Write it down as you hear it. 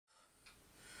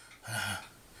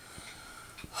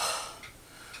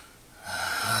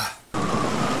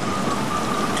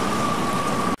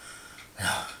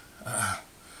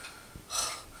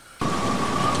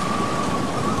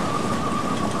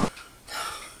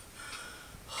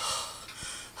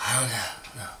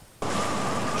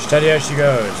Steady as she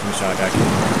goes, Mr. Ardaki.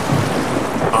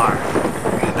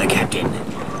 My captain.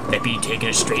 That be taking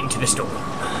us straight into the storm.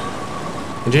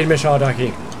 Indeed, Mr.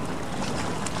 Ardaki.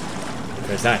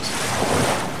 Because that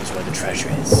is where the treasure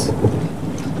is.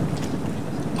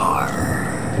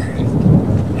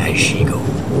 As she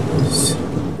goes.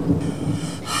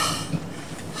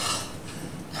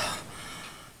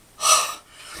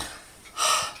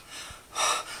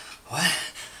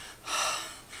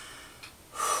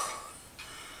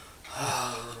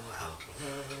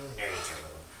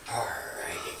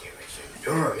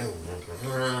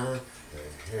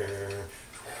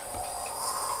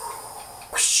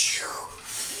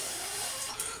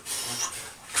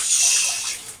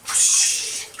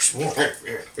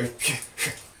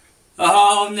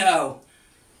 Oh no,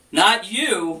 not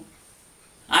you.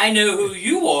 I know who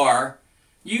you are.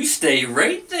 You stay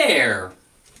right there.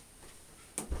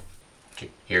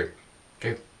 Here.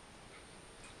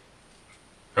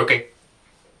 Okay.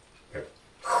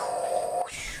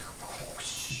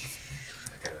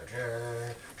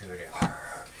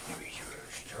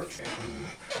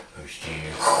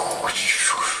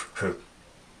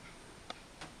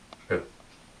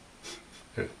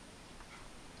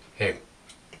 Hey.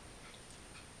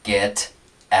 Get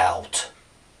out.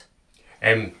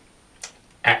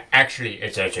 Actually,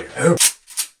 it's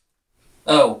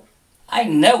Oh, I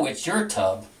know it's your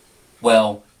tub.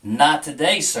 Well, not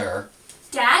today, sir.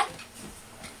 Dad?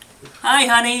 Hi,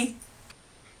 honey.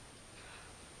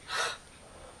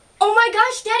 Oh my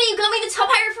gosh, Daddy, you got me the tub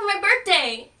hire for my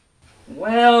birthday!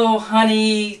 Well,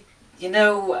 honey, you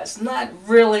know, it's not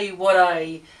really what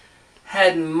I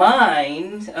had in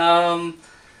mind.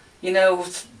 You know,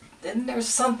 isn't there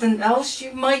something else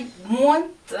you might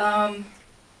want?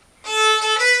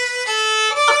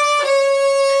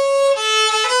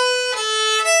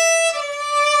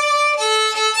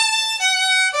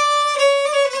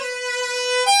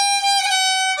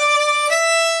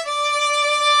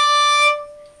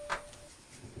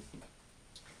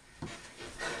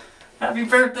 Happy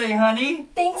birthday, honey.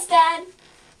 Thanks, Dad.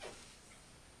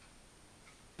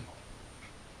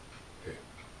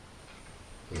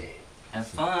 Have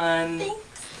fun. Thanks.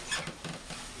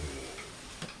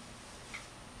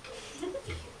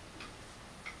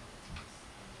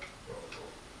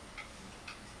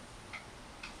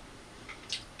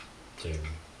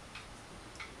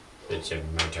 It's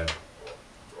in my tub.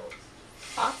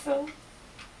 Awesome.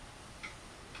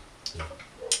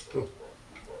 Ooh.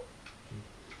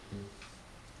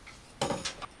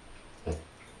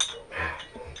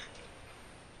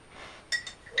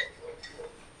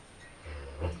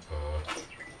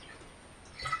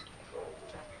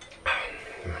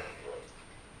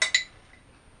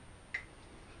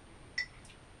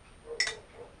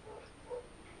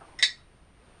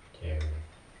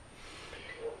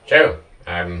 So,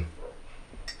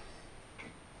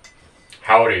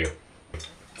 how old are you?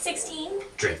 16.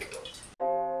 Drink.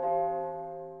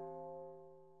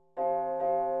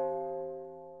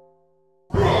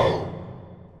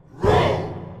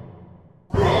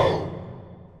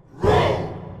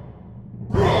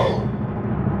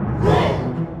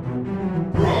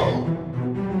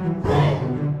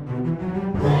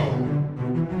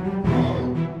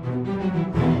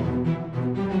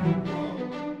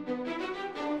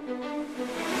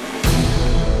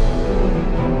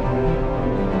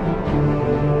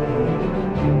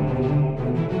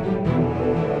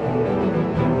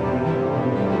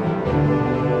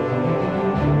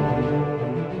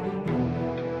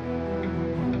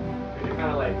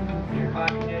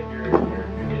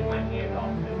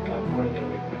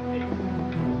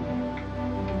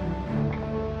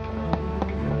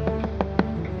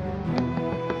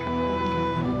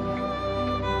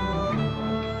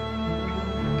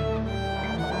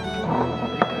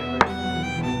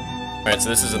 Alright, so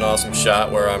this is an awesome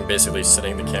shot where I'm basically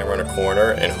sitting the camera in a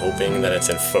corner and hoping that it's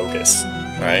in focus.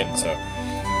 Right? So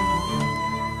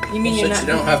You mean you're Since not?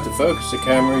 you don't have to focus the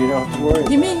camera, you don't have to worry.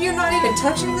 You mean you're not even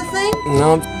touching the thing?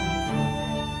 no.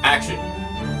 Action.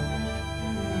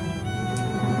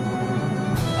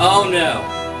 Oh no.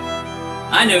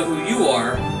 I know who you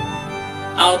are.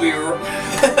 I'll be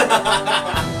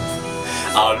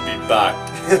I'll be back.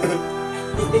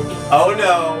 Oh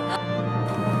no.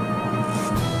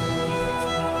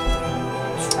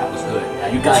 That was good. Yeah,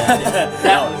 you got it.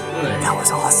 That was good. That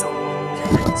was awesome.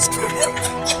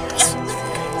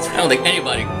 I don't think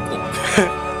anybody.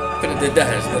 could have did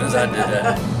that as good as I did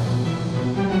that.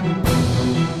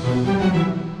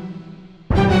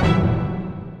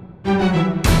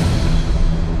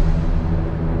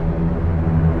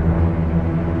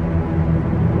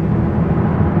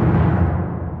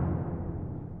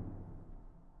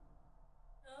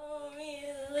 Tell me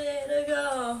a way to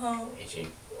go home. It's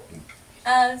in,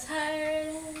 I'm tired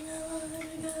and I wanna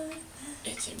go to bed.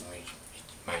 it's in mine.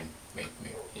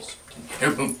 It's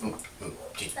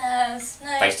Last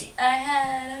night Feisty. I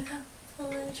had a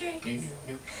couple of drinks.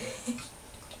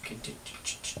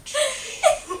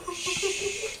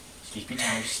 Sleepy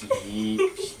time, sleep.